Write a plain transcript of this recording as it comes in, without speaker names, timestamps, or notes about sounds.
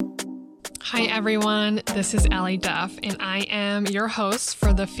Hi everyone, this is Allie Duff, and I am your host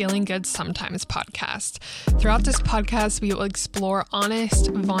for the Feeling Good Sometimes podcast. Throughout this podcast, we will explore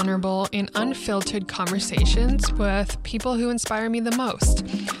honest, vulnerable, and unfiltered conversations with people who inspire me the most.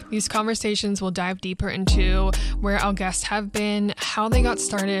 These conversations will dive deeper into where our guests have been, how they got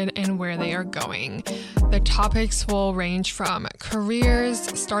started, and where they are going. The topics will range from careers,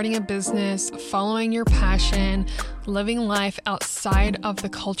 starting a business, following your passion, living life outside of the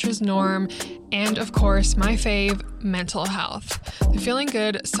culture's norm, and of course, my fave, mental health. The Feeling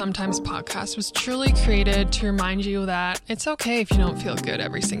Good Sometimes podcast was truly created to remind you that it's okay if you don't feel good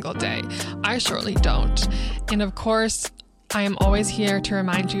every single day. I surely don't. And of course, I am always here to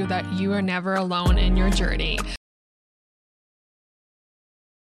remind you that you are never alone in your journey.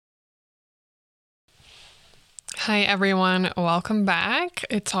 Hi everyone, welcome back.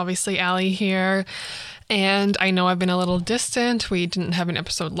 It's obviously Allie here, and I know I've been a little distant. We didn't have an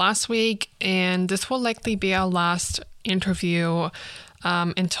episode last week, and this will likely be our last interview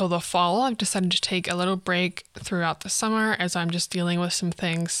until the fall. I've decided to take a little break throughout the summer as I'm just dealing with some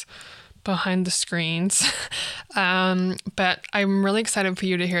things behind the screens. But I'm really excited for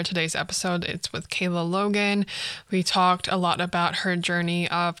you to hear today's episode. It's with Kayla Logan. We talked a lot about her journey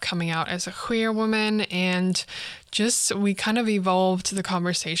of coming out as a queer woman, and we kind of evolved the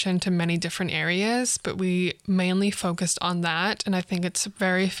conversation to many different areas, but we mainly focused on that. And I think it's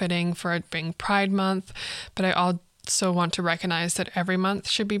very fitting for it being Pride Month, but I also want to recognize that every month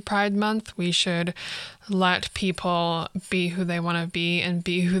should be Pride Month. We should let people be who they want to be and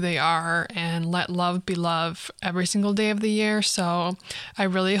be who they are, and let love be love every single day of the year. So I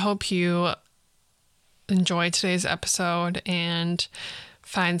really hope you enjoy today's episode and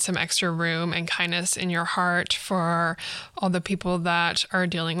find some extra room and kindness in your heart for all the people that are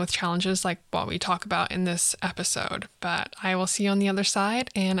dealing with challenges like what we talk about in this episode. But I will see you on the other side,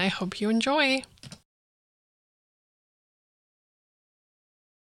 and I hope you enjoy.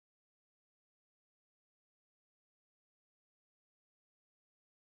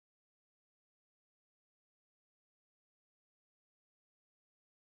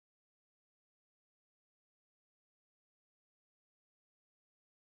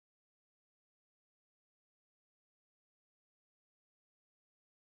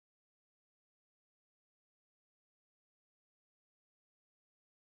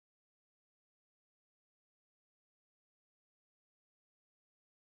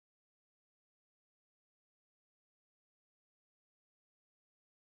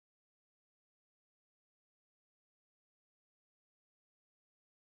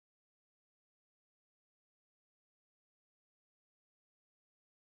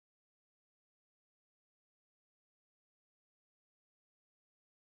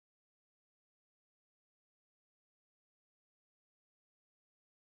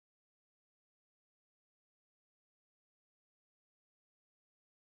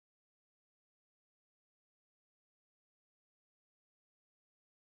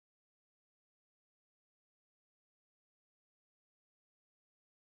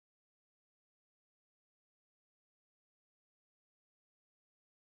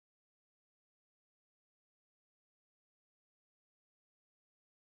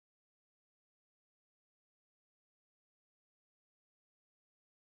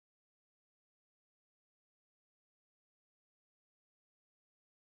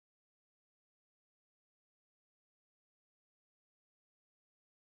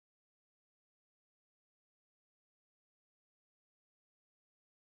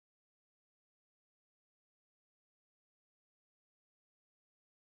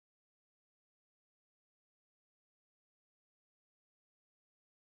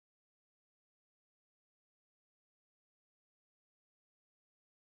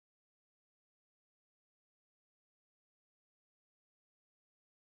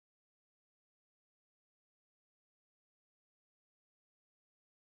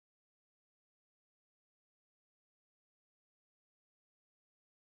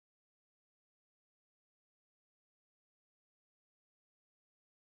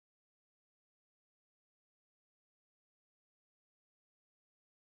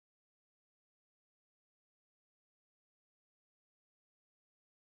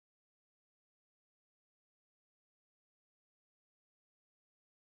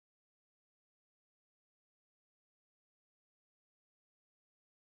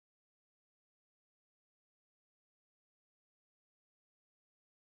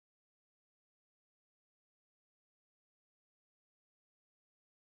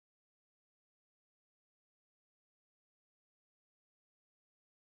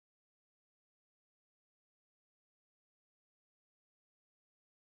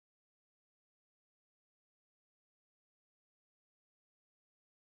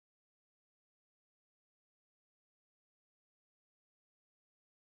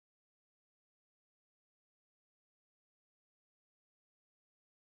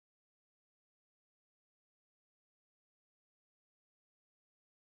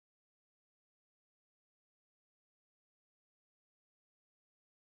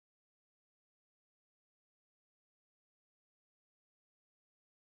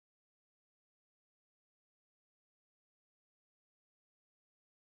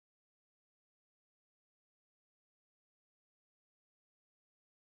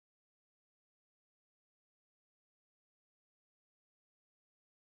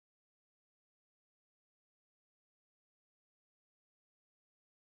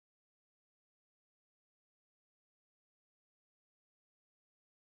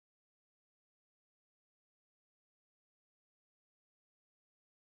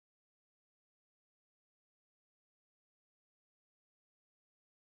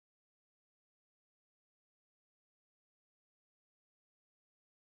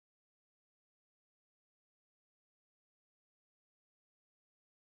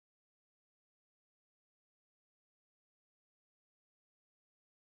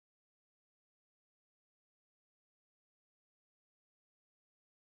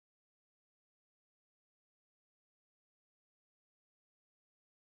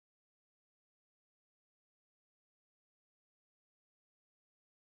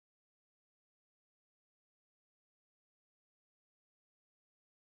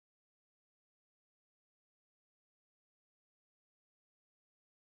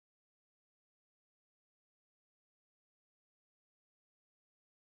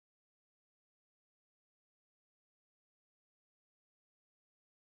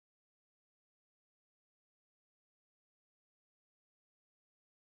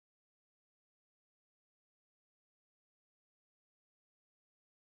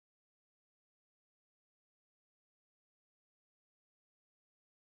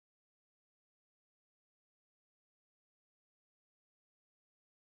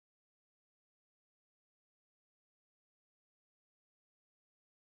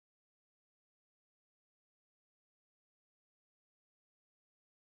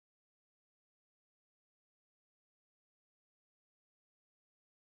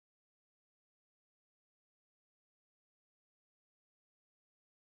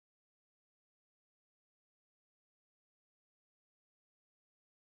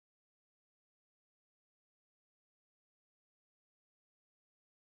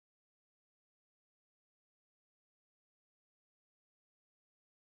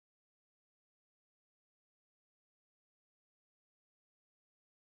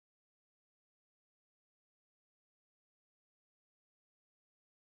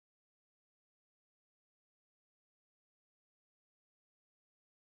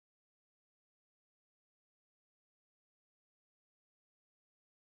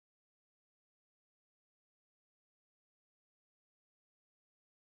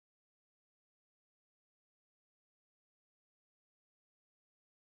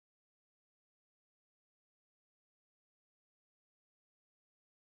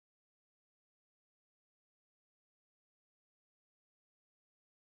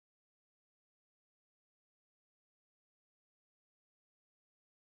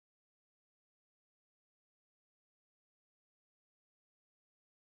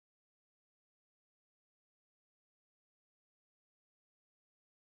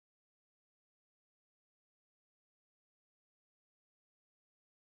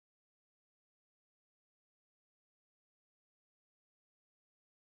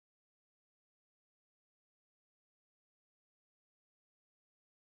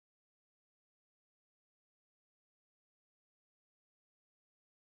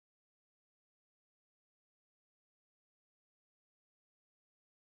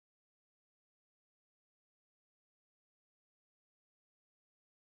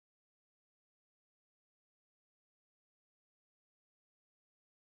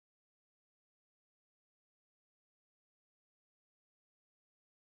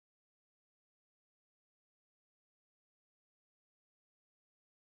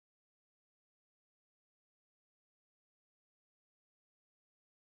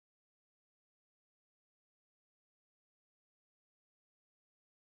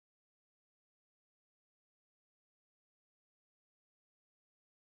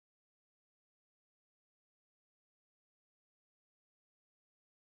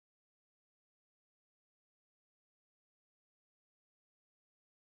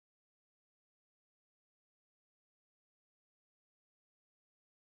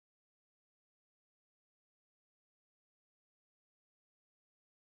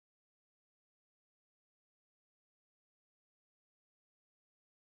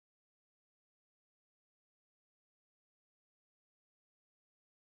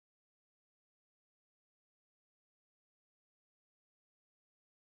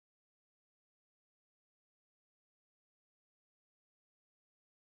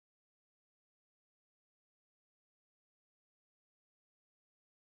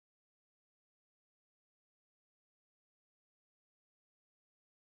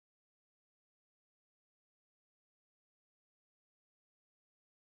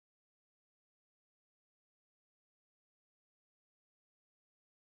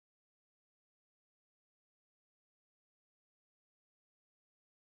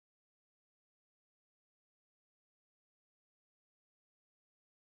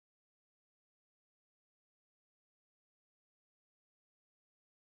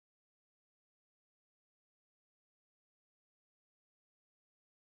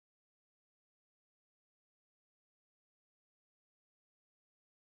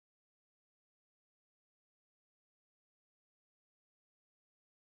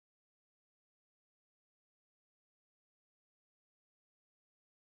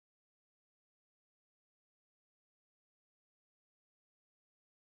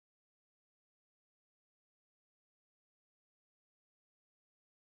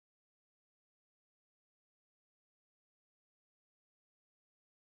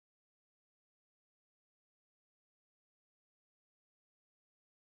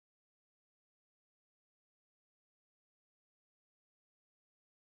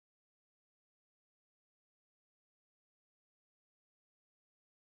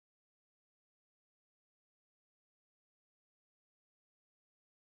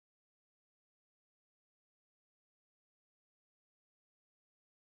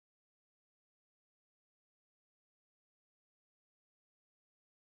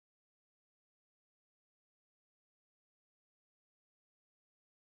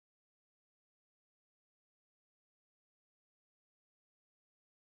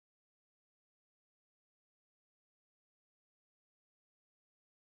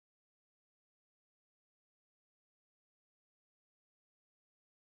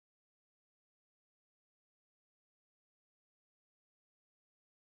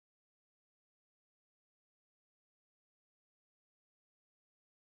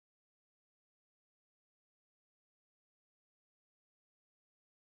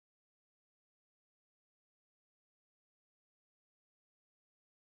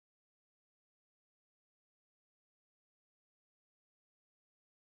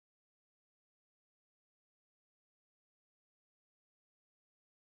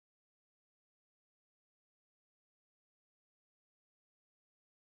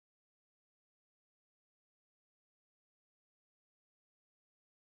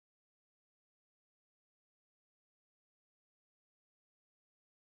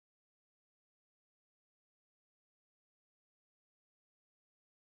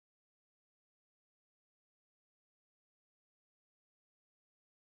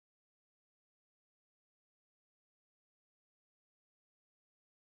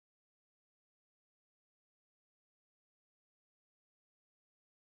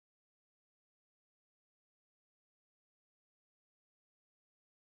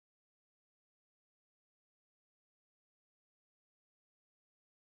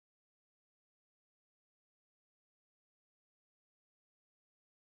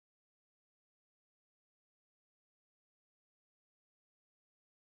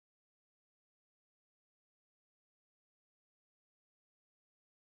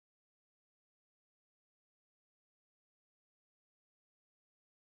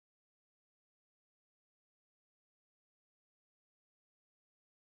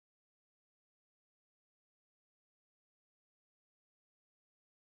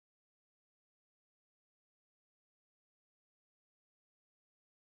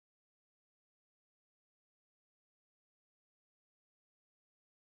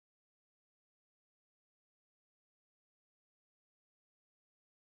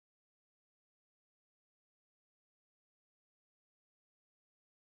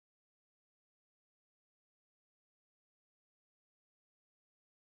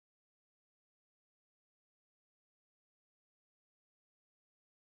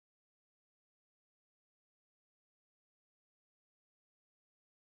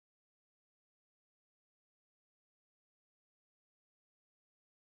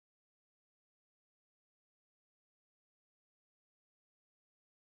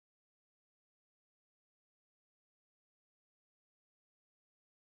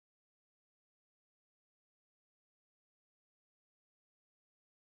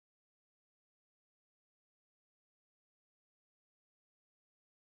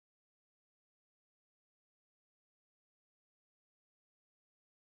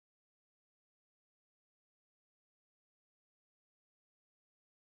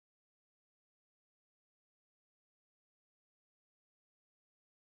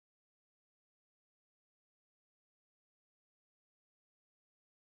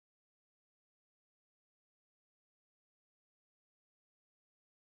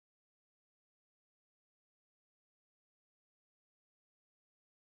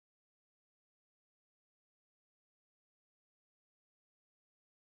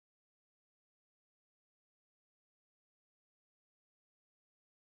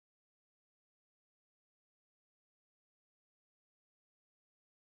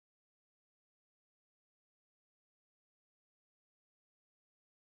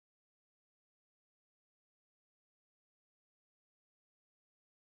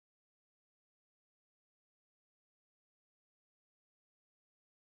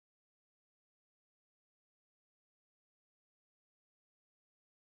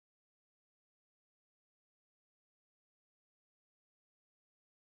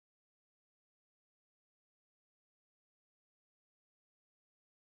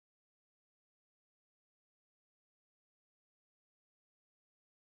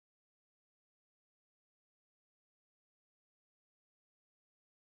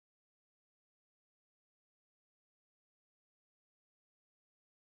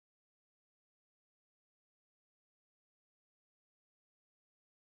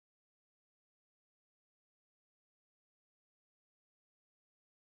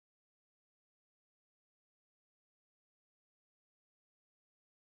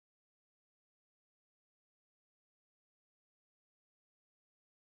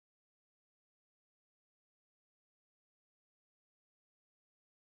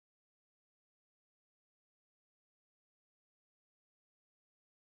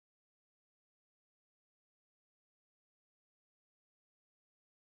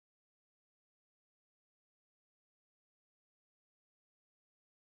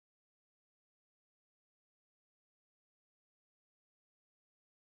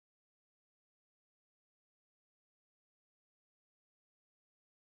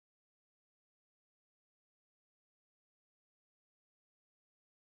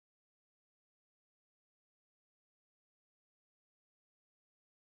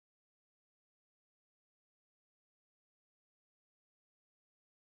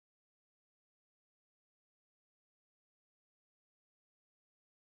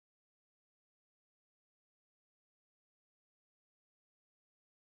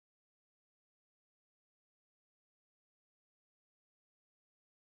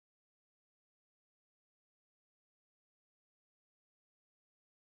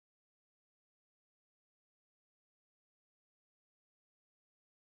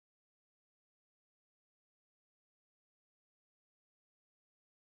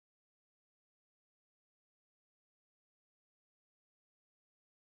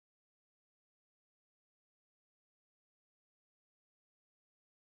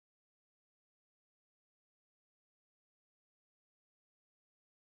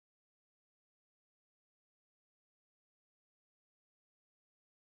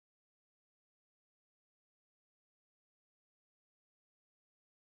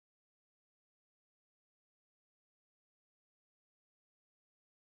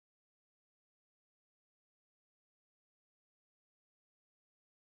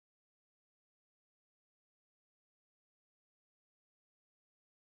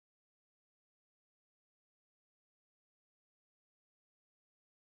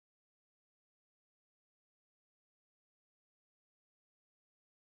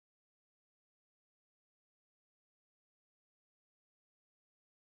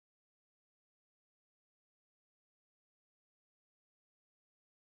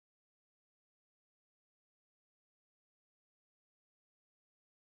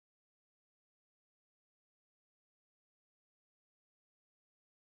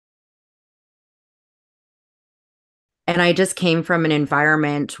 And I just came from an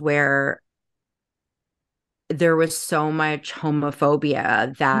environment where there was so much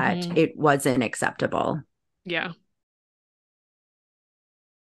homophobia that Hmm. it wasn't acceptable. Yeah.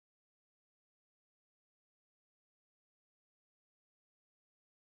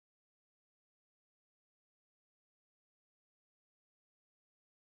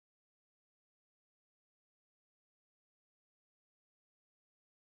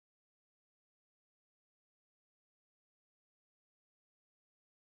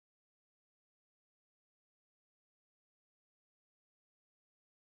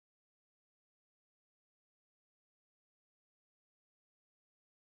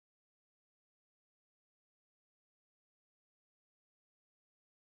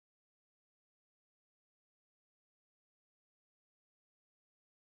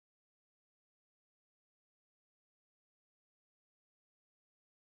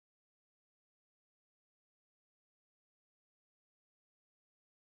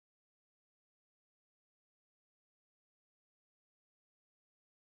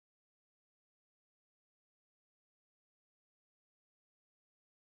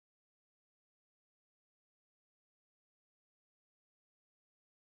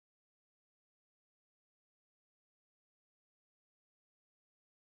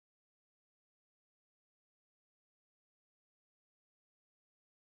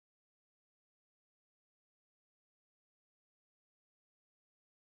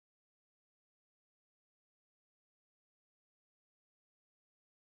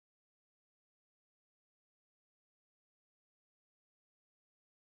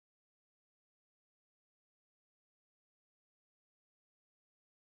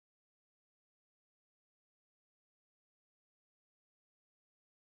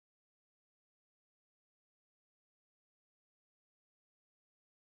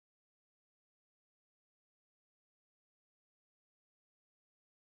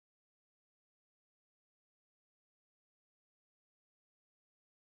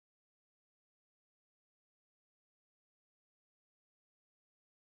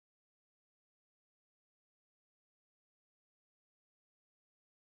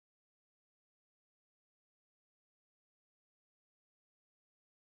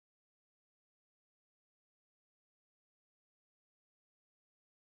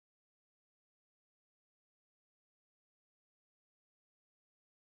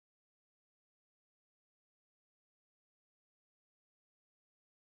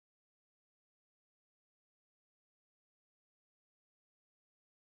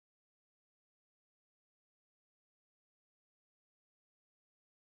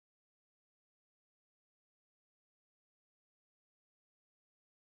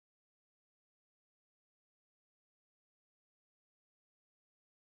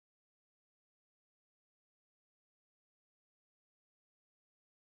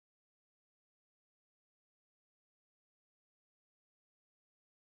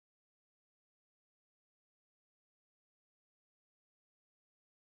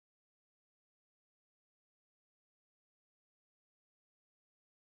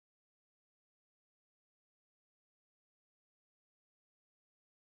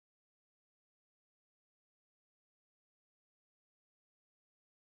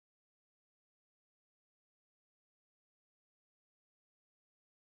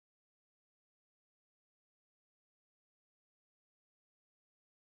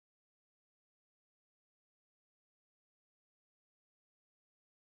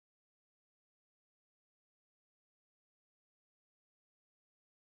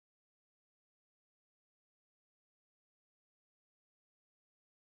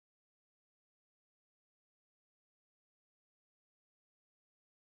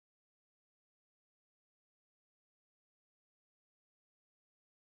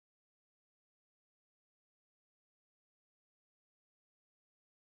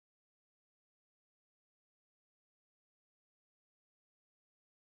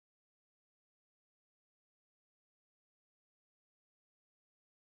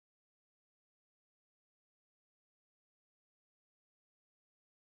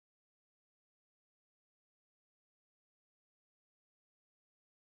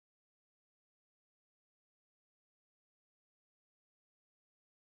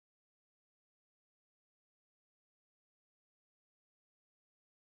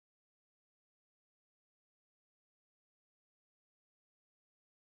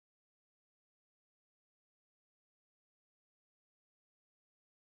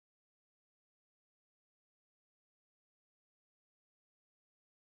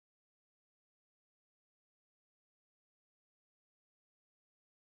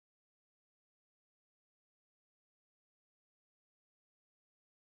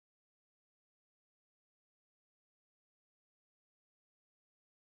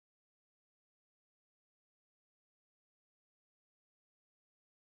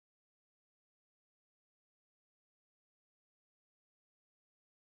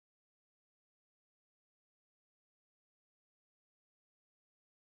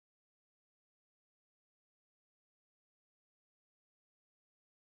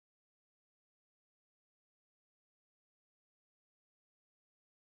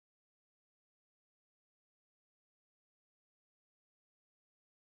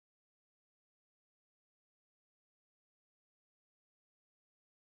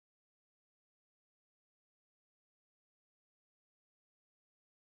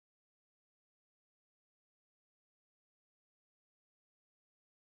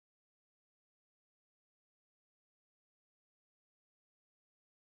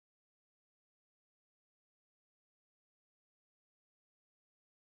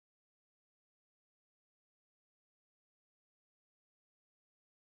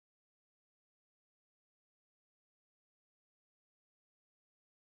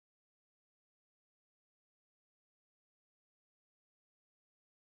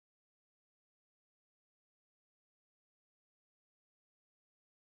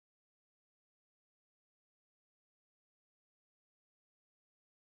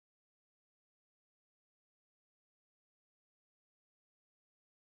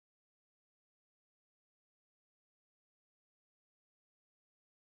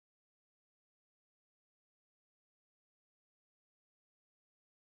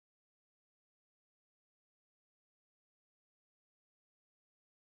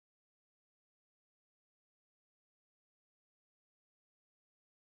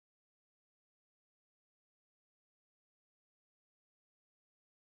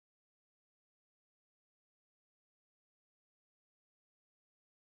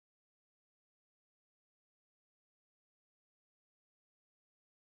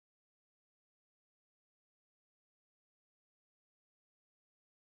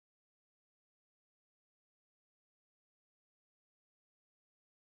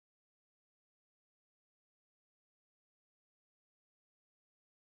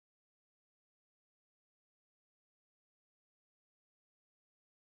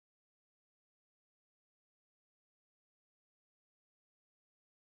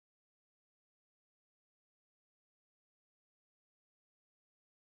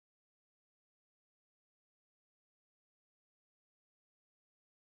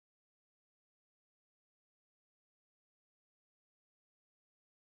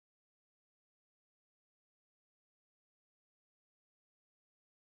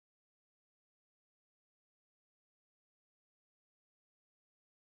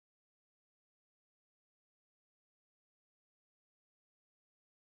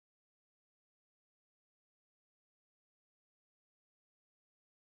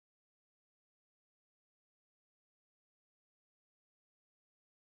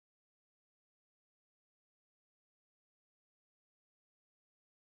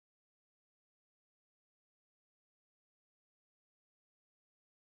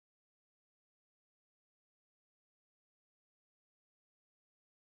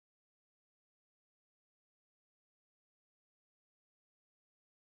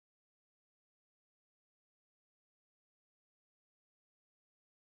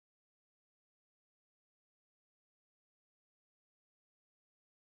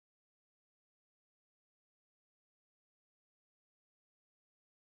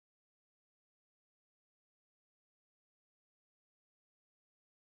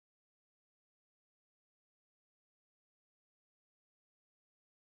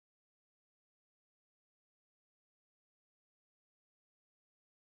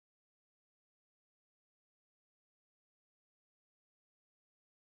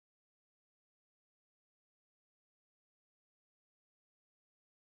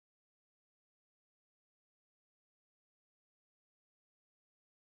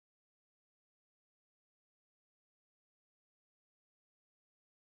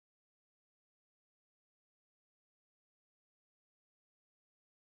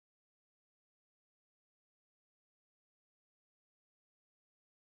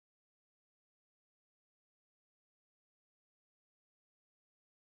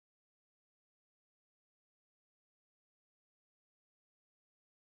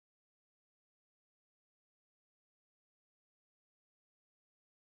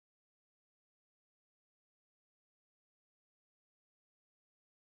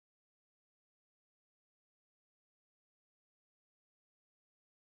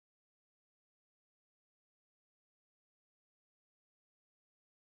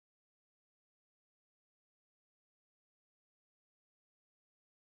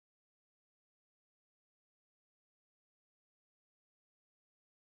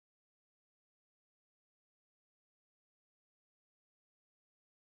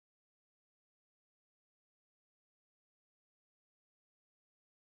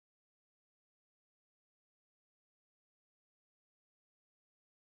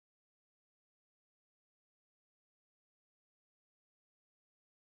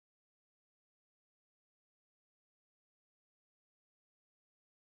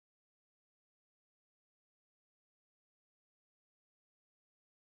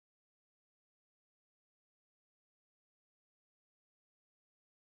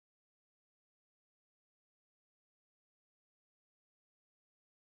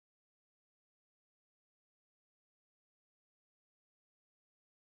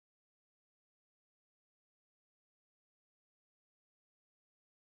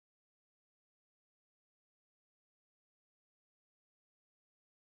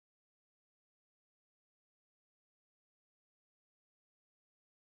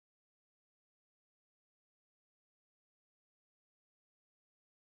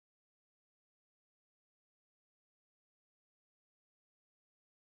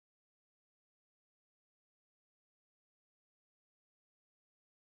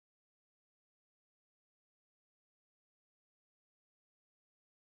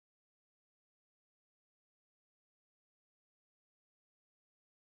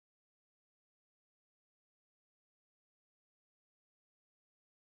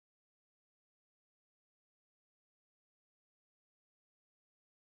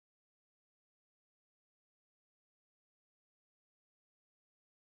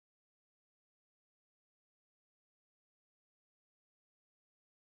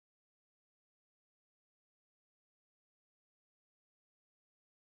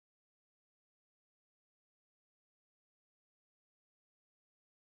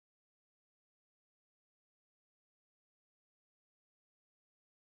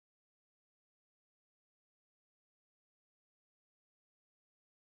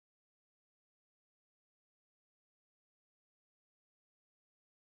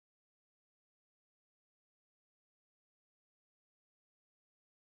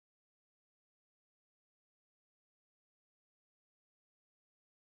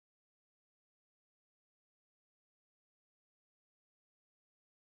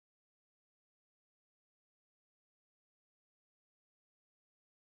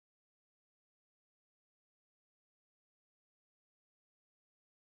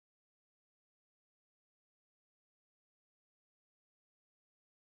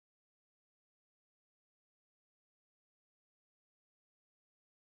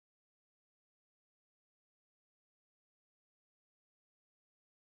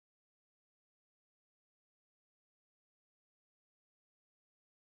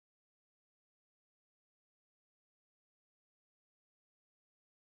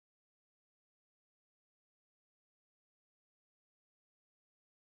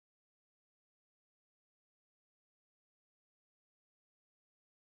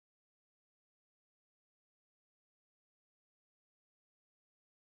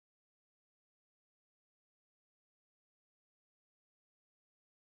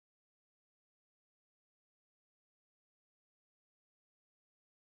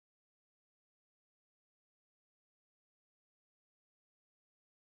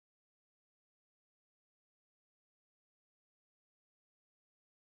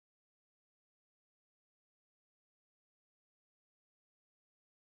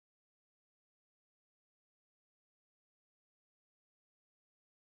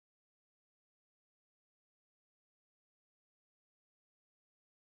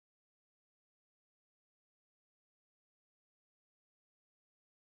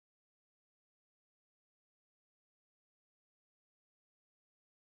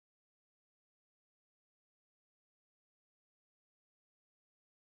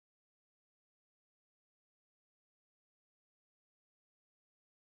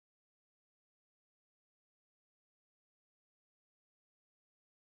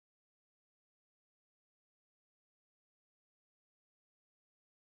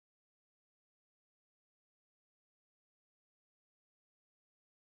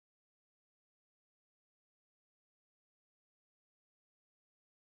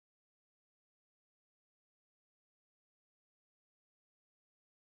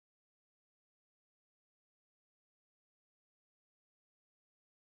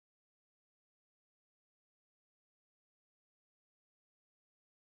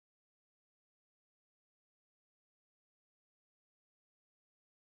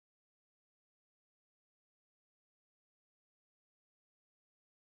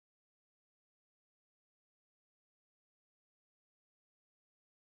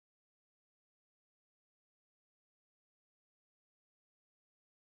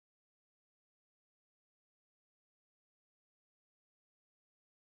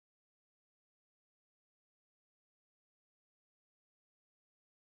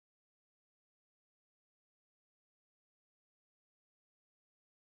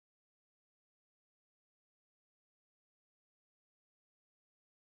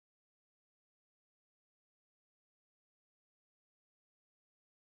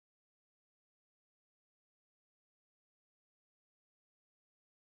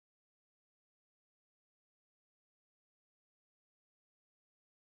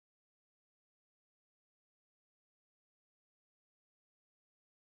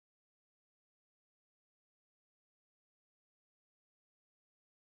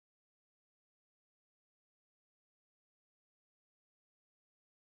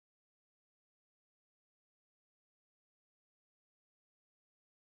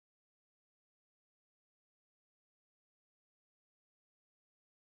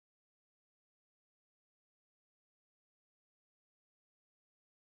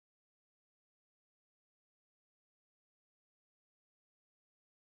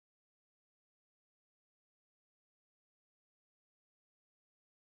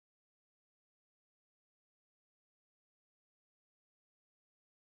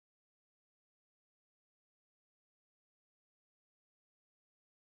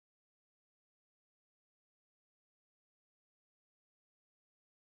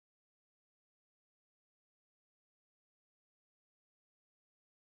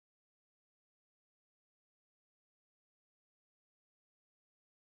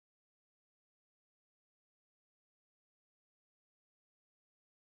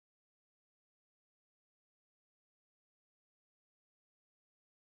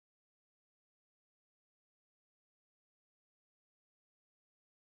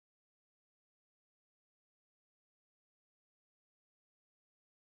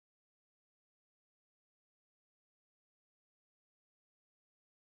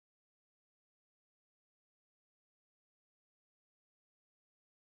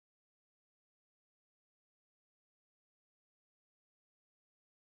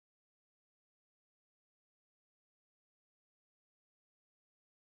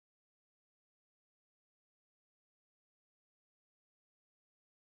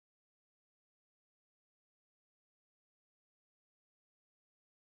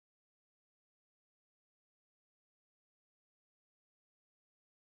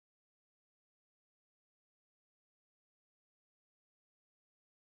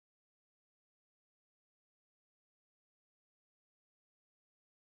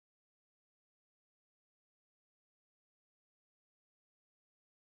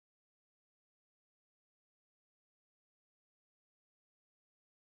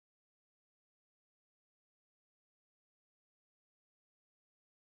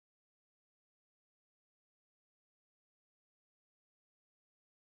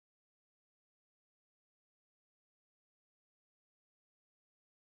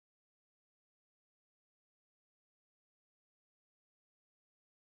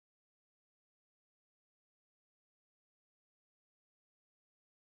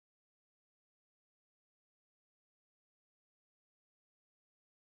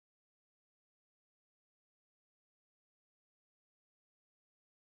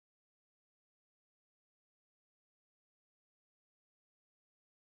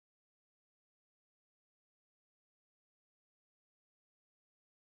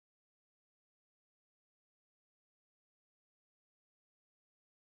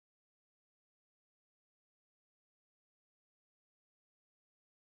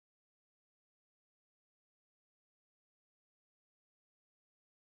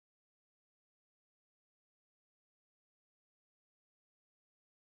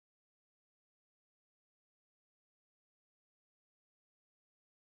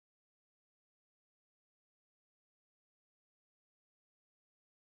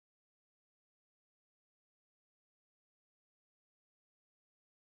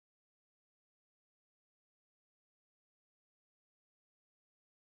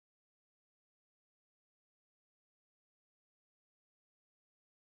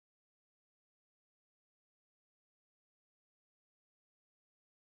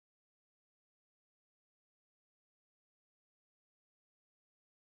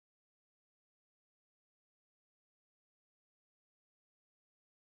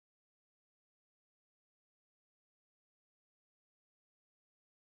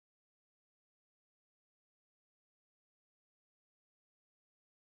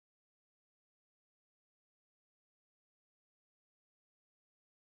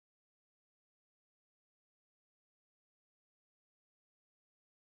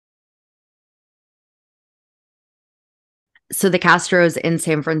 So the Castro's in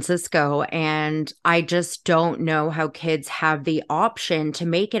San Francisco, and I just don't know how kids have the option to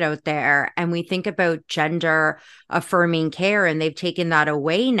make it out there. And we think about gender affirming care, and they've taken that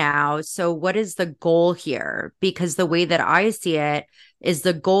away now. So what is the goal here? Because the way that I see it is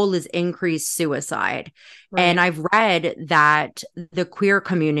the goal is increased suicide. And Right. I've read that the queer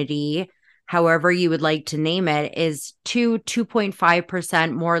community, however you would like to name it, is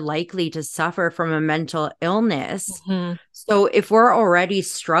 2.5% more likely to suffer from a mental illness. Hmm. So if we're already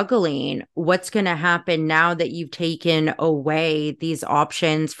struggling, what's going to happen now that you've taken away these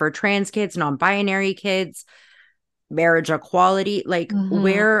options for trans kids, non-binary kids, marriage equality? Like, Hmm.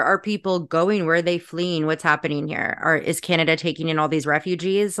 where are people going? Where are they fleeing? What's happening here? Or is Canada taking in all these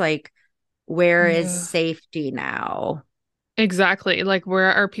refugees? Like, where is Yeah. safety now? Exactly. Like,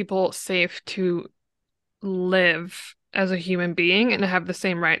 where are people safe to live as a human being and have the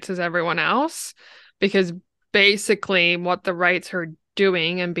same rights as everyone else? Because basically, what the rights are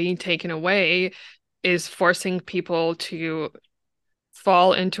doing and being taken away is forcing people to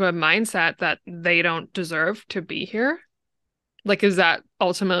fall into a mindset that they don't deserve to be here. Like, is that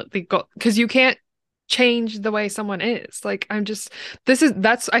ultimately go? Because you can't change the way someone is. Like,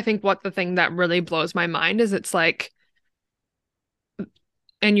 that's, I think, what the thing that really blows my mind is it's like,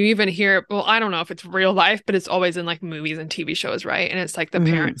 and you even hear, well, I don't know if it's real life, but it's always in like movies and TV shows, right? And it's like the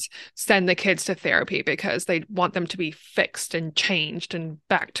Mm-hmm. parents send the kids to therapy because they want them to be fixed and changed and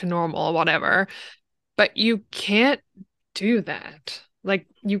back to normal or whatever. But you can't do that. Like,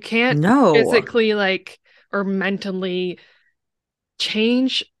 you can't No, physically, like, or mentally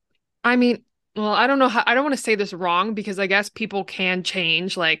change. I mean, well, I don't know how, I don't want to say this wrong because I guess people can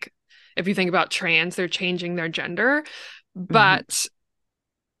change. Like, if you think about trans, they're changing their gender, Mhm. but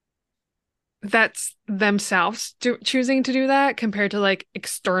that's themselves choosing to do that compared to like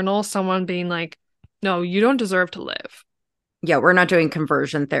external someone being like, no, you don't deserve to live. Yeah, we're not doing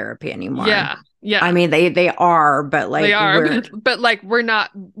conversion therapy anymore. Yeah, I yeah, mean, they are, but they like are, we're but like we're not,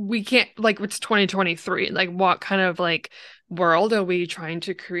 we can't, like it's 2023. Like, what kind of like world are we trying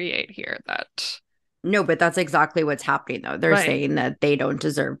to create here? That, no, but that's exactly what's happening though. They're right, saying that they don't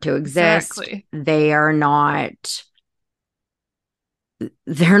deserve to exist. exactly.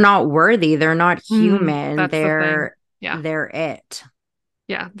 They're not worthy. They're not human. That's the thing. They're Yeah. they're it.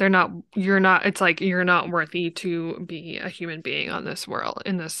 Yeah, they're not, you're not, it's like you're not worthy to be a human being on this world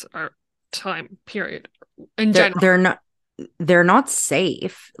in this time period in They're general. they're not they're not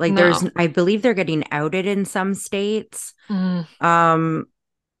safe. Like there's No. I believe they're getting outed in some states. Mm, Um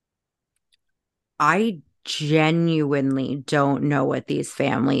I genuinely don't know what these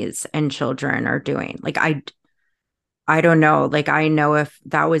families and children are doing. Like I don't know. Like, I know if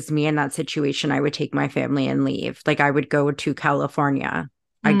that was me in that situation, I would take my family and leave. Like, I would go to California.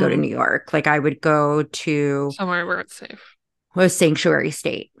 I'd go to mm, New York. Like, I would go to somewhere where it's safe. a sanctuary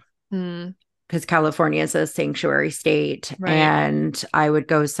state Mm, because California is a sanctuary state. right. And I would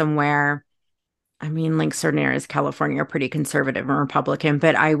go somewhere. I mean, like, certain areas, of California are pretty conservative and Republican,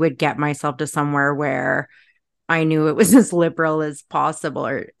 but I would get myself to somewhere where I knew it was as liberal as possible,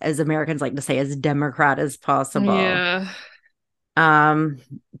 or as Americans like to say, as Democrat as possible. Yeah. Um,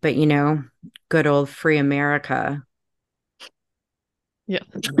 but good old free America. Yeah.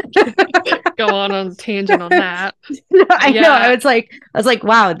 Go on a tangent on that. I know. Yeah. I was like,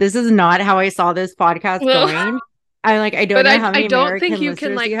 wow, this is not how I saw this podcast No. going. I'm like, I don't But know I how I many don't think American you can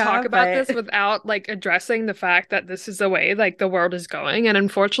listeners like you talk have, about but this without like addressing the fact that this is the way like the world is going. And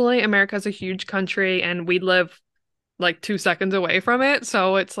unfortunately, America's a huge country and we live like 2 seconds away from it.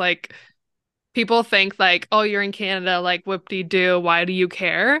 So it's like people think like, oh, you're in Canada, like whoop-de-doo, why do you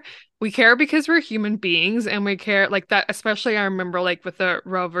care? We care because we're human beings and we care like that, especially I remember like with the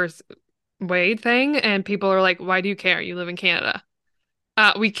Roe versus Wade thing, and people are like, why do you care? You live in Canada.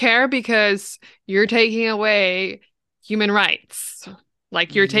 We care because you're taking away human rights.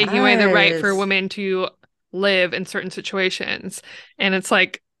 Like you're taking away the right for yes. women to live in certain situations. And it's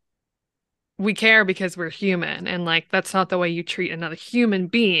like we care because we're human and like that's not the way you treat another human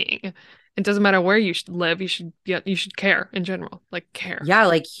being. It doesn't matter where you should live, you should, yeah, you should care in general. Like care. Yeah,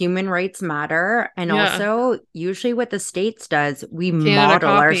 like human rights matter. And Yeah. also, usually what the states does, we Canada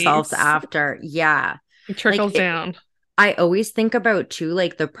model ourselves copies. after. Yeah. It Like trickles down. I always think about too,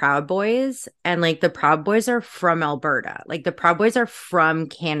 like the Proud Boys, and like the Proud Boys are from Alberta. Like the Proud Boys are from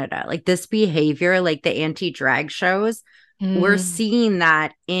Canada. Like this behavior, like the anti-drag shows, we're Mm, seeing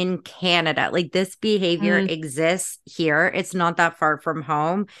that in Canada. Like this behavior mm, exists here. It's not that far from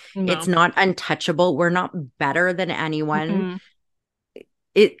home. It's no. not untouchable. We're not better than anyone. Mm-mm.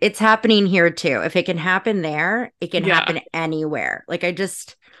 It's happening here too. If it can happen there, it can Yeah. happen anywhere. Like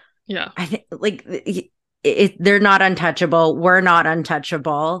Yeah. I think like they're not untouchable. We're not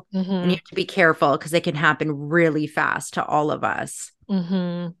untouchable. And you Mm-hmm. have to be careful because it can happen really fast to all of us.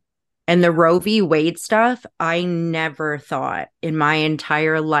 Mm-hmm. And the Roe v. Wade stuff, I never thought in my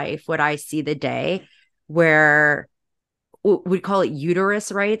entire life would I see the day where we'd call it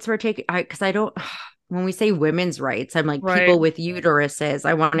uterus rights were taken. Because I don't, when we say women's rights, I'm like Right. people with uteruses.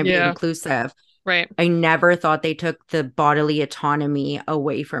 I want to be Yeah. inclusive. Right. I never thought they took the bodily autonomy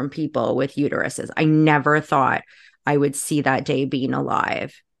away from people with uteruses. I never thought I would see that day being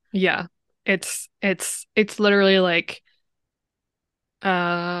alive. Yeah. It's literally like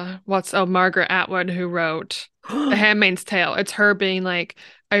what's Margaret Atwood who wrote The Handmaid's Tale. It's her being like,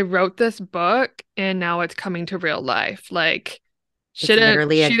 I wrote this book and now it's coming to real life. Like It's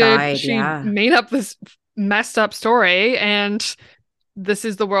literally a guide. she Yeah. made up this messed up story and this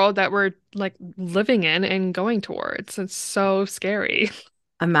is the world that we're like living in and going towards. It's so scary.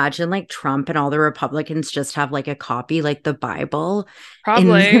 Imagine like Trump and all the Republicans just have like a copy, like the Bible, in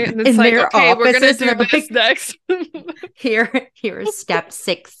Probably. And it's in like, their okay, we're gonna offices, and do they're this like, next. here's step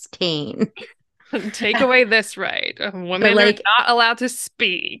 16. Take away this right. They're Women are like, not allowed to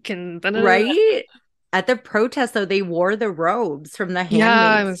speak. And then, right? At the protest, though, they wore the robes from The yeah,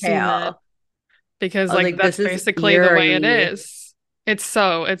 I Handmaid's haven't seen that Tale. because I was like like, that's this is basically the way it eerie. is.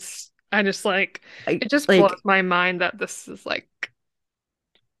 I just like I it just blows like my mind that this is like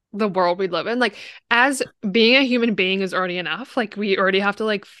the world we live in. Like as being a human being is already enough. Like we already have to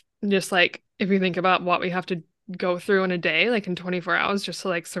like just like if you think about what we have to go through in a day, like in 24 hours just to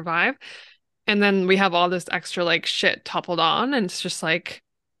like survive. And then we have all this extra like shit toppled on and it's just like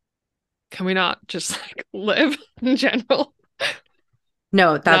can we not just like live in general?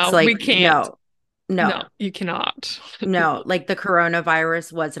 no, that's No, like we can't. no, No, no. you cannot. No, like the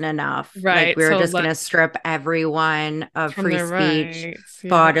coronavirus wasn't enough. Like Right. we were So just going to let's strip everyone of from free their speech, rights. Yeah.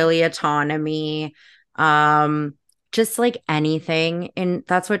 bodily autonomy, just like anything. And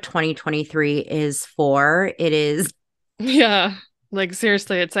that's what 2023 is for. It is Yeah. Like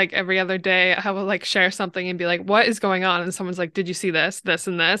seriously, it's like every other day I will like share something and be like, what is going on? And someone's like, did you see this, this,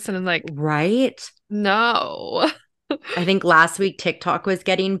 and this? And I'm like, right. no. I think last week TikTok was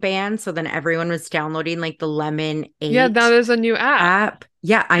getting banned, so then everyone was downloading like the Lemon Yeah, now 8 there's a new app. app.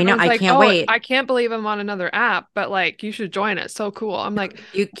 Yeah, I know. Everyone's I like, can't oh, wait. I can't believe I'm on another app, but like you should join it. So cool. I'm like,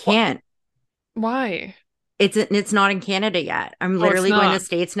 You what? can't. Why? It's not in Canada yet. I'm Oh, it's literally going to not.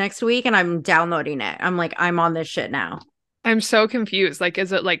 States next week and I'm downloading it. I'm like, I'm on this shit now. I'm so confused. Like,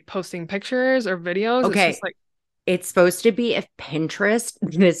 is it like posting pictures or videos? It's just Okay, like it's supposed to be if Pinterest,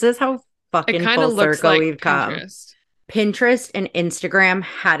 this is how it fucking kind full of looks circle like we've come. Pinterest. Pinterest and Instagram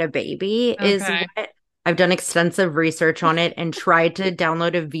had a baby, is Okay. what I've done extensive research on it and tried to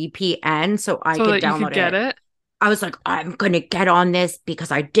download a VPN so I So could that you could download get it. it. I was like, I'm going to get on this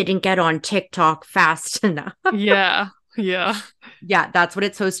because I didn't get on TikTok fast enough. Yeah. Yeah. Yeah, that's what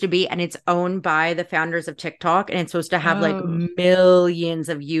it's supposed to be. And it's owned by the founders of TikTok. And it's supposed to have like Oh. millions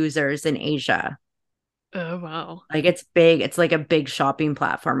of users in Asia. Oh wow. Like it's big. It's like a big shopping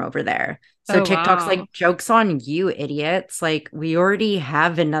platform over there. So Oh TikTok's wow. like, joke's on you, idiots. Like, we already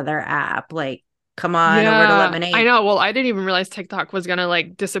have another app. Like, come on over to Yeah, I Lemonade. know. Well, I didn't even realize TikTok was gonna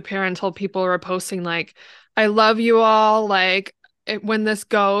like disappear until people were posting like, "I love you all." Like, when this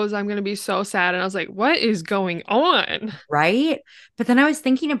goes, I'm gonna be so sad. And I was like, "What is going on?" Right. But then I was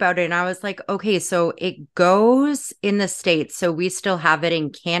thinking about it and I was like, okay, so it goes in the States. So we still have it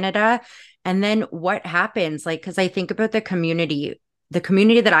in Canada. And then what happens? Like, because I think about the community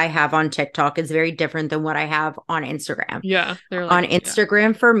that I have on TikTok is very different than what I have on Instagram. Yeah, they're On like, yeah,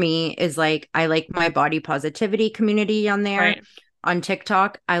 Instagram for me is like, I like my body positivity community on there. right. On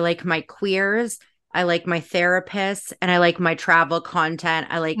TikTok, I like my queers. I like my therapists and I like my travel content.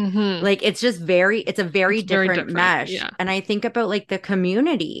 I Mm-hmm. like it's a very It's very different different. mesh. Yeah. And I think about like the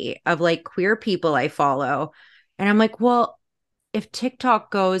community of like queer people I follow. And I'm like, well, if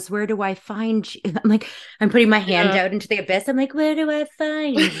TikTok goes, where do I find you? I'm like, I'm putting my hand Yeah. out into the abyss. I'm like, where do I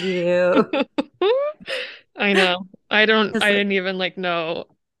find you? I know. Because I like, didn't even like know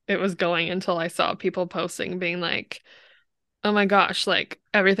it was going until I saw people posting being like, oh my gosh, like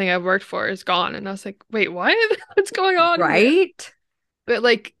everything I've worked for is gone. And I was like, wait, what? What's going on here? right? But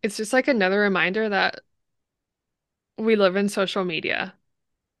like, it's just like another reminder that we live in social media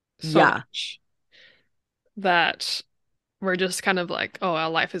so Yeah. much that we're just kind of like, oh, our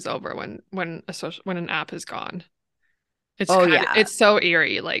life is over when an app is gone. Oh yeah. It's so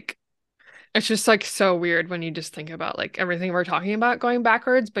eerie. Like, it's just like so weird when you just think about like everything we're talking about going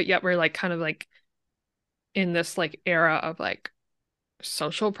backwards, but yet we're like kind of like in this like era of like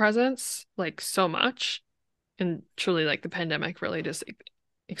social presence, like so much. And truly like the pandemic really just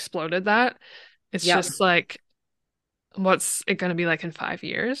exploded that. It's Yep. just like, what's it going to be like in 5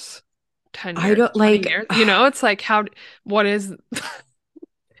 years, 10 I years, don't 20 like, years? It's like, what is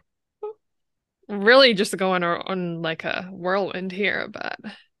really just going on like a whirlwind here, but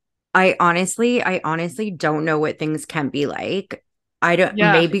I honestly don't know what things can be like. I don't, yeah.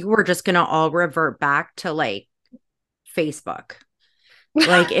 maybe we're just gonna all revert back to like Facebook.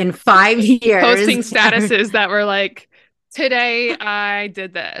 Like in 5 years, Posting statuses that were like, today I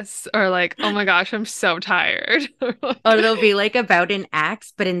did this, or like, oh my gosh, I'm so tired. Or or like, it'll be like about an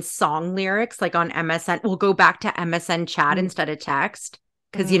ex, but in song lyrics, like on MSN. We'll go back to MSN chat mm, instead of text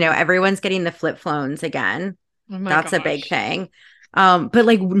because mm, everyone's getting the flip phones again. oh my That's a big gosh, thing. But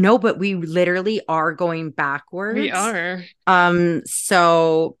like no, but we literally are going we backwards. are.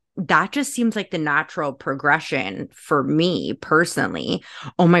 So that just seems like the natural progression for me personally.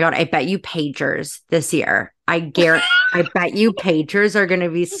 Oh my God, I bet you pagers this year. I bet you pagers are going to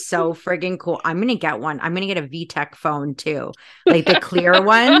be so friggin' cool. I'm going to get one. I'm going to get a VTech phone too, like the clear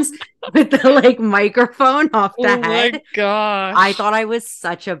ones with the like microphone off the Oh my head. I gosh. thought I was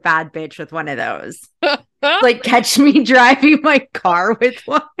such a bad bitch with one of those. Like, catch me driving my car with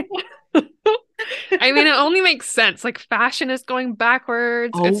one. I mean, it only makes sense. Like, fashion is going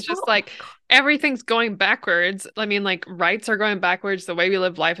backwards. It's Oh just my like everything's going backwards. I mean, like, rights are going backwards. The way we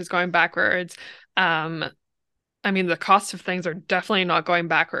live life is going backwards. Um, I mean, the cost of things are definitely not going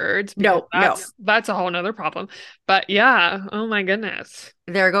backwards because no, no. that's a whole nother problem. But yeah, oh my goodness.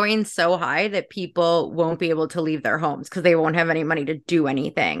 They're going so high that people won't be able to leave their homes because they won't have any money to do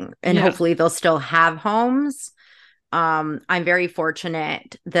anything. And Yeah, hopefully they'll still have homes. I'm very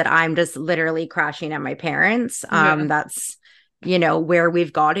fortunate that I'm just literally crashing at my parents. yeah, That's, where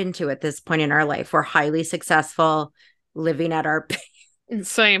we've got into at this point in our life. We're highly successful living at our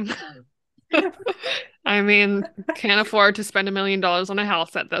same. I mean, can't afford to spend $1 million on a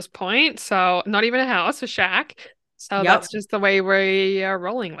house at this point. So, not even a house, a shack. So, Yep, that's just the way we are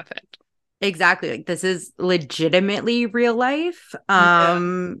rolling with it. exactly. Like this is legitimately real life. Yeah.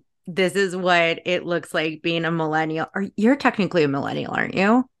 This is what it looks like being a millennial. You're technically a millennial, aren't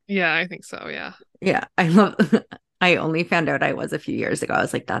you? Yeah, I think so. Yeah. Yeah, I love I only found out I was a few years ago. I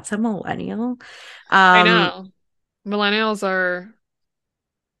was like, that's a millennial. I Um, know. Millennials are,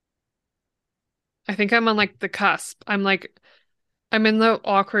 I think I'm on like the cusp. I'm in the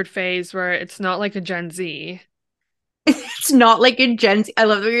awkward phase where it's not like a Gen Z. it's not like a Gen Z. I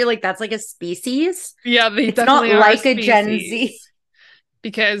love that you're like, that's like a species. Yeah, they It's not definitely are a like a Gen Z. species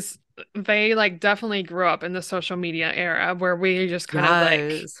because they like definitely grew up in the social media era where we just kind of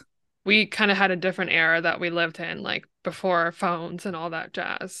like, Yes. we kind of had a different era that we lived in, like before phones and all that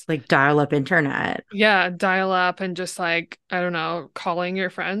jazz. Like dial-up internet. Yeah, dial up and just like, I don't know, calling your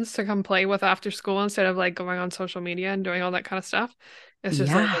friends to come play with after school instead of like going on social media and doing all that kind of stuff. It's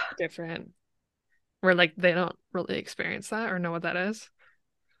just like Yeah. a different, where like they don't really experience that or know what that is.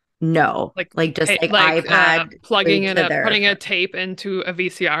 No. Like, Like just like like iPad plugging glued in to their putting a tape into a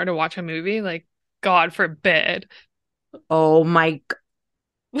VCR to watch a movie. Like, God forbid. oh my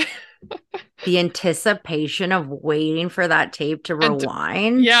the anticipation of waiting for that tape to And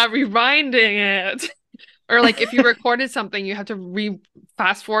rewind. yeah, rewinding it. Or like if you recorded something, you have to re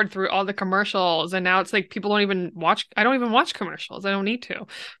fast forward through all the commercials. And now it's like people don't even watch. I don't even watch commercials. I don't need to.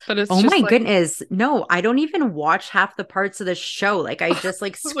 But it's Oh just my like, goodness. No, I don't even watch half the parts of the show. Like I just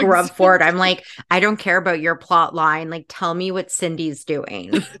like like scrub forward. I'm like, I don't care about your plot line. Like tell me what Cindy's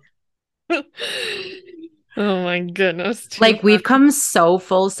doing. oh my goodness, too Like we've funny. come so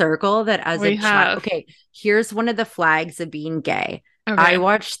full circle that as a We child, have. okay, here's one of the flags of being gay. I Okay.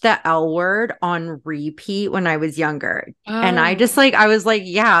 watched the L Word on repeat when I was younger. And I Oh, just like I was like,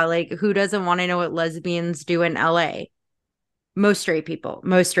 yeah, like who doesn't want to know what lesbians do in LA? Most straight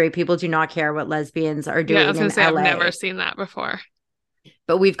people do not care what lesbians are yeah. I was doing gonna in say I've never LA. seen that before.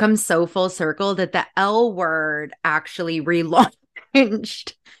 But we've come so full circle that the L Word actually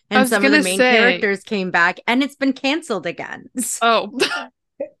relaunched I and was some of the gonna main say, characters came back and it's been canceled again. oh,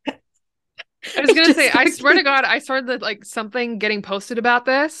 I was It gonna say, just I got swear to canceled. God, I saw that like something getting posted about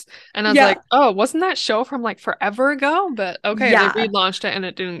this, and I was Yeah. like, oh, wasn't that show from like forever ago? But okay, they Yeah. relaunched it and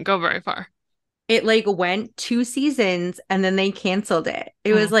it didn't go very far. It like went 2 seasons and then they canceled it.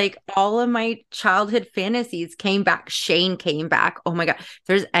 It was Hmm. like all of my childhood fantasies came back. Shane came back. Oh my God. If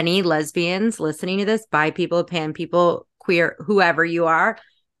there's any lesbians listening to this, bi people, pan people, queer, whoever you are,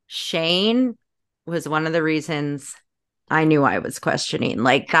 Shane was one of the reasons I knew I was questioning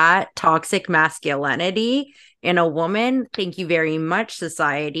like that toxic masculinity in a woman. Thank you very much,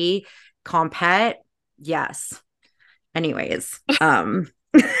 society. Compet. Yes. Anyways,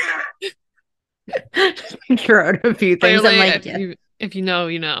 throw out a few things. I'm Clearly, like, yeah, if you know,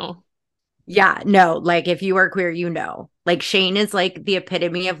 you know. Yeah, no, like if you are queer, Like Shane is like the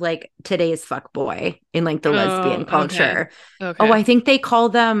epitome of like today's fuck boy in like the Oh, lesbian okay. culture. Oh, Okay. I think they call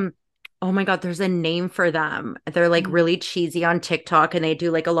them, oh my God, there's a name for them. They're like Mm. really cheesy on TikTok and they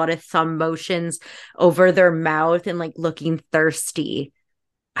do like a lot of thumb motions over their mouth and like looking thirsty.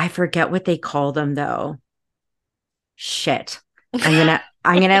 I forget what they call them though. Shit. I'm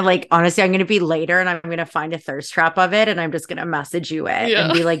gonna like honestly, I'm gonna be later and I'm gonna find a thirst trap of it and I'm just gonna message you it and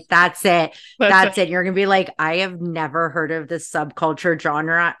Yeah, be like, that's it. that's it. That's it. You're gonna be like, I have never heard of this subculture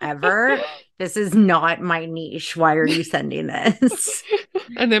genre ever. This is not my niche. Why are you sending this?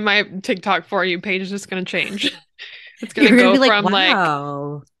 And then my TikTok for you page is just gonna change. It's gonna You're gonna go be like, from like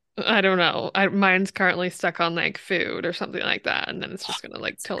wow. I don't know. Mine's currently stuck on like food or something like that, and then it's just gonna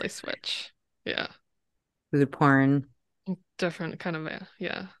like totally switch. Yeah, Food porn. different kind of a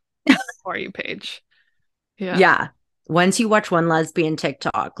yeah for you page. Yeah. Yeah. Once you watch one lesbian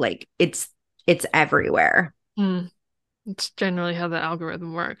TikTok, like it's everywhere. Mm. It's generally how the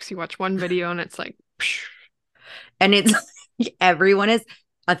algorithm works. You watch one video and it's like, psh. And it's everyone is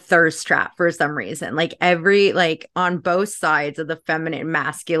a thirst trap for some reason. Like every like on both sides of the feminine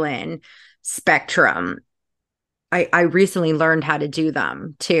masculine spectrum. I recently learned how to do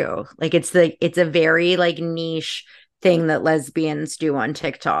them too. Like it's a very like niche thing that lesbians do on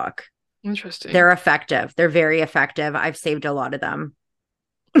TikTok. Interesting. They're effective. They're very effective. I've saved a lot of them.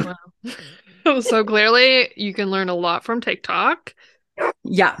 Wow. So clearly you can learn a lot from TikTok,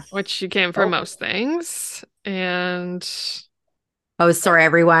 Yeah. which you can for Oh, most things. And oh, sorry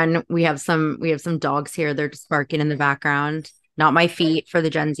everyone. We have some dogs here. They're just barking in the background. Not my feet for the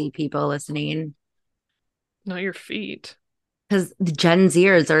Gen Z people listening. not your feet. Because the Gen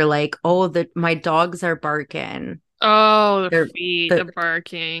Zers are like, oh, my dogs are barking. Oh, the Their feet, the the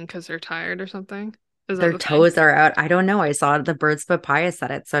barking because they're tired or something. Is that their the thing? toes are out. I don't know. I saw the birds papaya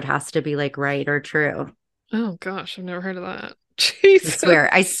said it, so it has to be like right or true. Oh gosh, I've never heard of that. I Jesus.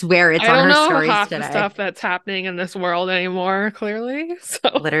 swear, I swear it's I on don't her know stories half the today. stuff that's happening in this world anymore, clearly. So,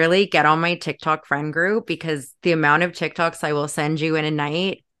 Literally, get on my TikTok friend group because the amount of TikToks I will send you in a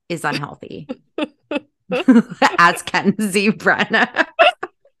night is unhealthy. Ask Kenzie Brenna.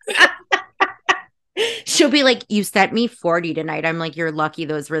 She'll be like, you sent me 40 tonight. I'm like, you're lucky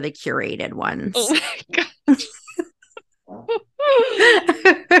those were the curated oh ones. my God.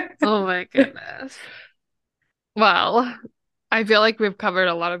 Oh my goodness. Well, I feel like we've covered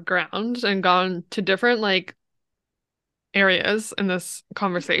a lot of ground and gone to different like areas in this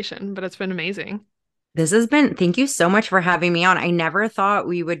conversation, but it's been amazing. This has been, thank you so much for having me on. I never thought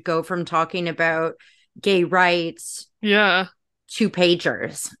we would go from talking about gay rights Yeah. to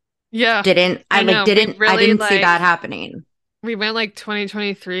pagers. Yeah. Didn't, I I like, know. We I really didn't see like that happening. we went like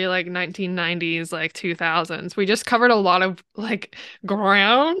 2023, like 1990s, like 2000s. We just covered a lot of like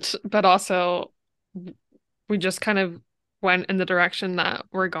ground, but also we just kind of went in the direction that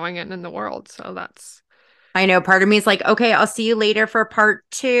we're going in the world. So that's I know part of me is like, okay, I'll see you later for part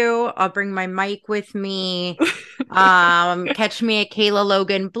two. I'll bring my mic with me. Catch me at Kayla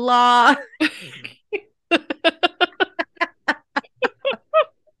Logan blog.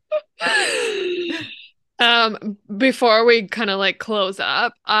 Before we kind of like close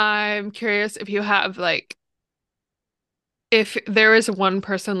up, I'm curious if you have like if there is one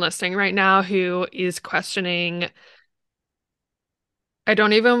person listening right now who is questioning, I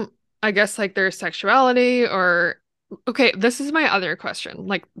don't even, I guess like their sexuality or okay, this is my other question.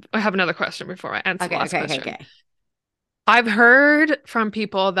 Like I have another question before I answer the Okay, last okay, okay, question. okay. I've heard from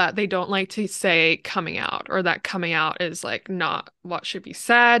people that they don't like to say coming out or that coming out is like not what should be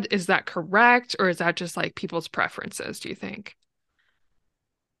said. Is that correct? Or is that just like people's preferences, do you think?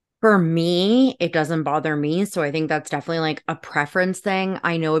 For me, it doesn't bother me. So I think that's definitely like a preference thing.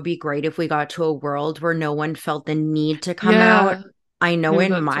 I know it'd be great if we got to a world where no one felt the need to come out. Yeah, I know maybe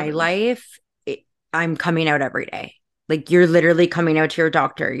in that's what my it is. life, I'm coming out every day. Like you're literally coming out to your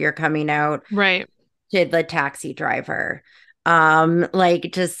doctor, you're coming out Right. to the taxi driver.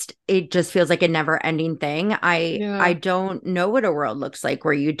 Like just it just feels like a never ending thing. I Yeah. don't know what a world looks like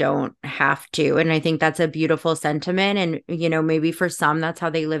where you don't have to. And I think that's a beautiful sentiment. And maybe for some that's how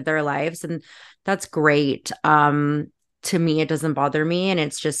they live their lives. And that's great. To me, it doesn't bother me. And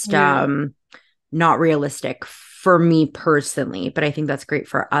it's just Yeah. not realistic for me personally, but I think that's great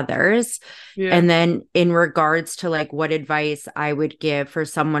for others. Yeah. And then in regards to like what advice I would give for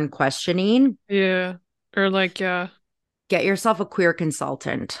someone questioning, Yeah. Or like, yeah. get yourself a queer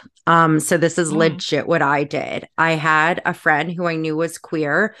consultant. So this is Mm, legit what I did. I had a friend who I knew was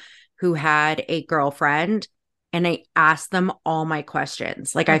queer who had a girlfriend and I asked them all my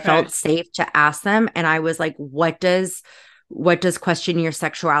questions. Like I okay. felt safe to ask them and I was like, what does questioning your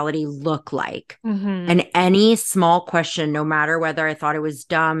sexuality look like? Mm-hmm. And any small question, no matter whether I thought it was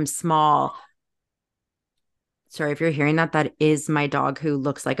dumb, small. Sorry if you're hearing that. That is my dog who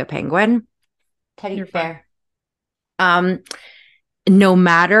looks like a penguin. Teddy You're fine. bear. Um, no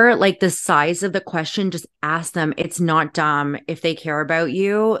matter like the size of the question, just ask them. It's not dumb. If they care about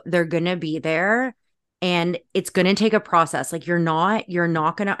you, they're gonna be there. And it's gonna take a process. Like you're not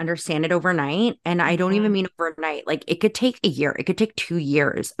gonna understand it overnight. And I don't even Mm-hmm. mean overnight. Like it could take a year, it could take 2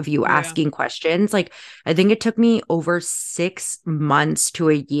 years of you Yeah. asking questions. Like I think it took me over 6 months to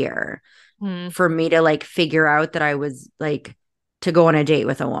a year Mm, for me to like figure out that I was like to go on a date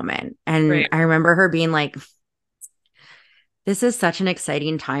with a woman. And right. I remember her being like, this is such an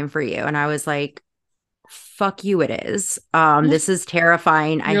exciting time for you. And I was like, fuck you, it is. This is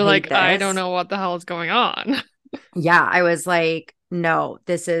terrifying. I You're hate like, I don't this. know what the hell is going on. Yeah, I was like, no,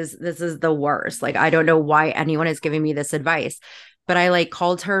 this is the worst. Like, I don't know why anyone is giving me this advice. But I like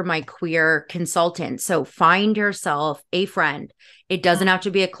called her my queer consultant. So find yourself a friend. It doesn't have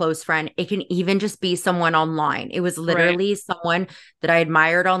to be a close friend. It can even just be someone online. It was Right. literally someone that I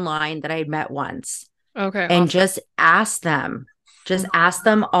admired online that I had met once. Okay, And awesome. just ask them. Just Mhm. ask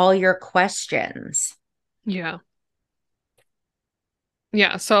them all your questions. Yeah.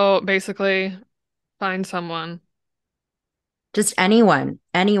 Yeah. So basically, find someone. Just anyone,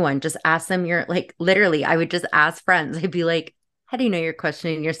 just ask them your like literally. I would just ask friends. I'd be like, how do you know you're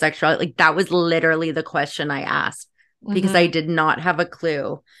questioning your sexuality? Like that was literally the question I asked because I Hmm. did not have a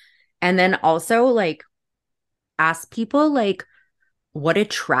clue. And then also like ask people like what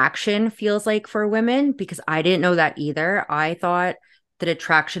attraction feels like for women because I didn't know that either. I thought that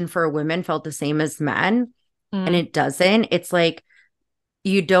attraction for women felt the same as men, and Mm. it doesn't. It's like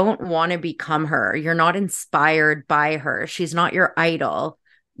you don't want to become her. You're not inspired by her. She's not your idol.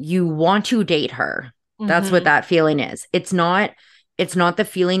 You want to date her. That's what Hmm. that feeling is. It's not the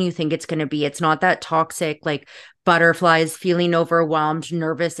feeling you think it's going to be. It's not that toxic like butterflies, feeling overwhelmed,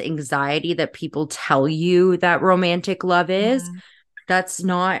 nervous anxiety that people tell you that romantic love is. Hmm. That's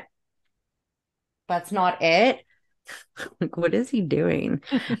not that's not it. Like what is he doing?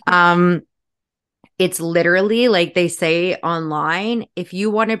 Um it's literally like they say online, if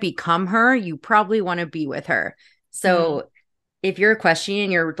you want to become her, you probably want to be with her. Mm. So if you're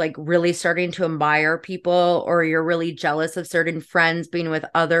questioning, you're like really starting to admire people, or you're really jealous of certain friends being with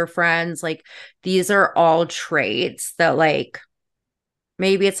other friends, like these are all traits that like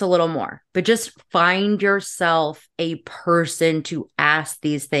maybe it's a little more, but just find yourself a person to ask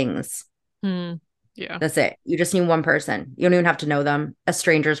these things. Mm. Yeah. That's it. You just need one person. You don't even have to know them. A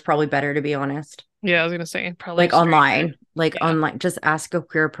stranger is probably better, to be honest. Yeah, I was gonna say probably a stranger. Like Yeah. online, just ask a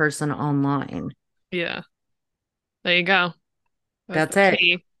queer person online. Yeah. There you go. That's the That's it.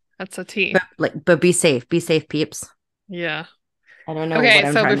 tea. That's the tea. But be safe, peeps. Yeah. I don't know what Okay,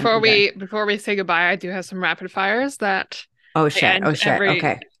 I'm so trying to before do there. we say goodbye, I do have some rapid fires that Oh I shit. Oh end shit. every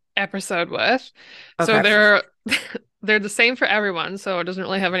Okay. episode with. So Okay. they're the same for everyone, so it doesn't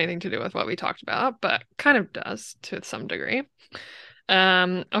really have anything to do with what we talked about, but kind of does to some degree.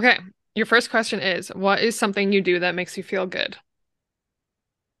 Okay. Your first question is, what is something you do that makes you feel good?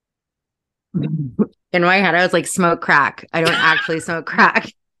 In my head, I was like, smoke crack. I don't actually smoke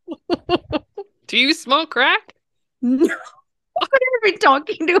crack. Do you smoke crack? No, I've been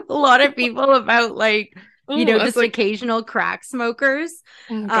talking to a lot of people about like, Oh, I was just like, occasional crack smokers.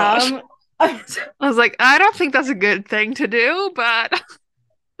 oh gosh. Um, I was like, I don't think that's a good thing to do, but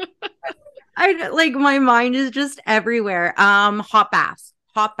I like my mind is just everywhere. Hot hot baths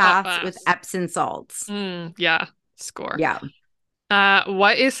with baths. Epsom salts. Yeah, score. Yeah,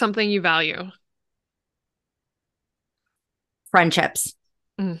 What is something you value? friendships,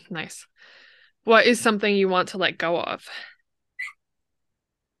 Nice. What is something you want to let go of?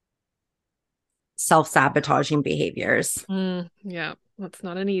 self-sabotaging behaviors. Yeah, that's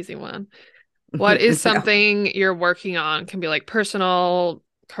not an easy one. What is No. something you're working on? Can be like personal,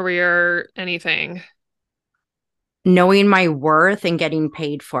 career, anything. Knowing my worth and getting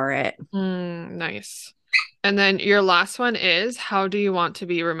paid for it Nice. And then your last one is, how do you want to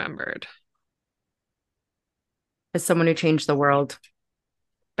be remembered? as someone who changed the world.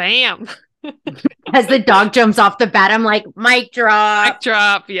 Bam. As the dog jumps off the bed, I'm like, mic Mic drop.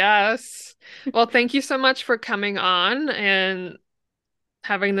 drop. Yes. Well, thank you so much for coming on and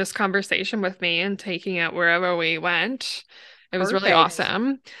having this conversation with me and taking it wherever we went. It was really Perfect.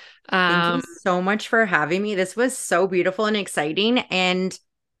 awesome. Thank you Um, so much for having me. This was so beautiful and exciting. And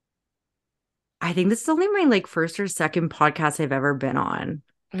I think this is only my like first or second podcast I've ever been on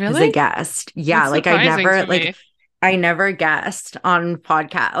as a really? guest. Yeah, That's like I'd surprising never to like me. I never guessed on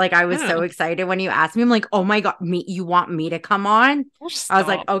podcast. Like I was so Yeah. excited when you asked me. I'm like, oh my God, me, you want me to come on? Oh, I was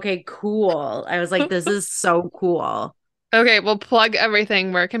like, stop. okay, cool. I was like, this is so cool. Okay, well, plug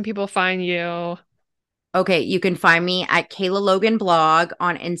everything. Where can people find you? Okay, you can find me at Kayla Logan blog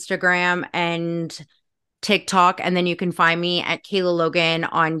on Instagram and TikTok. And then you can find me at Kayla Logan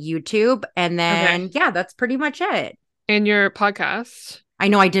on YouTube. And Okay. then, yeah, that's pretty much it. And your podcast? I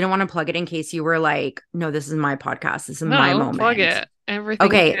know I didn't want to plug it in case you were like, no, this is my podcast. This is my No, plug moment. it. Everything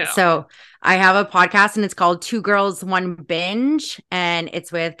you Okay, do. so I have a podcast and it's called Two Girls One Binge and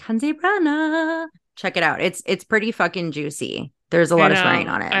it's with Kanzi Brana. Check it out. It's pretty fucking juicy. There's a I lot of swearing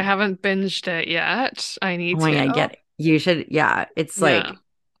know. on it. I haven't binged it yet. I Oh need my to. God, get it. You should, yeah, it's Yeah, like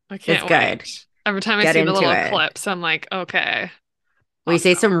I it's can't good. wait. Every time I Get see the into little it. clips, I'm like, okay, We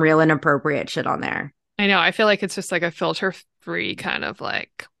say awesome. some real inappropriate shit on there. I know. I feel like it's just like a filter-free kind of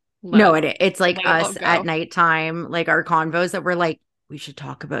like No, let it's like let it all us at go. nighttime, like our convos that we're like, we should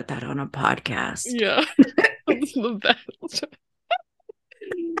talk about that on a podcast. Yeah, that's the best.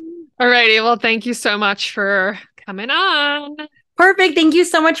 Alrighty, well, thank you so much for coming on. Perfect. Thank you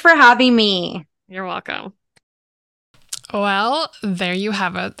so much for having me. You're welcome. Well, there you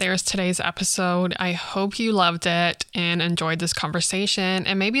have it. There's today's episode. I hope you loved it and enjoyed this conversation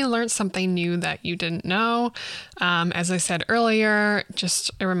and maybe learned something new that you didn't know. As I said earlier, just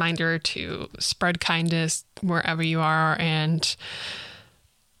a reminder to spread kindness wherever you are, and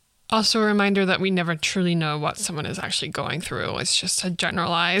also a reminder that we never truly know what someone is actually going through. It's just a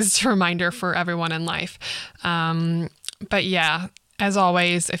generalized reminder for everyone in life. But yeah, as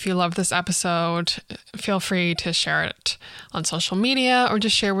always, if you love this episode, feel free to share it on social media or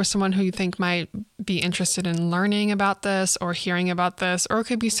just share with someone who you think might be interested in learning about this or hearing about this or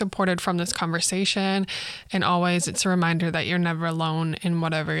could be supported from this conversation. And always, it's a reminder that you're never alone in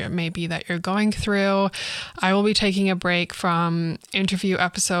whatever it may be that you're going through. I will be taking a break from interview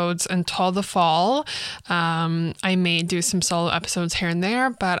episodes until the fall. I may do some solo episodes here and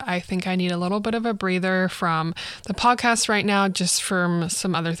there, but I think I need a little bit of a breather from the podcast right now, just from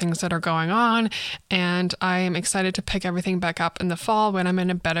some other things that are going on. And I am excited to pick everything back up in the fall when I'm in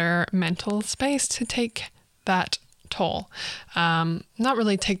a better mental space to take that toll. Not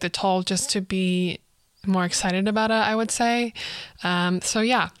really take the toll, just to be more excited about it, I would say. So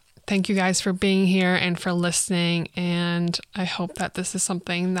yeah, thank you guys for being here and for listening. And I hope that this is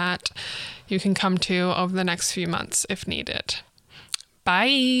something that you can come to over the next few months if needed.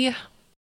 Bye.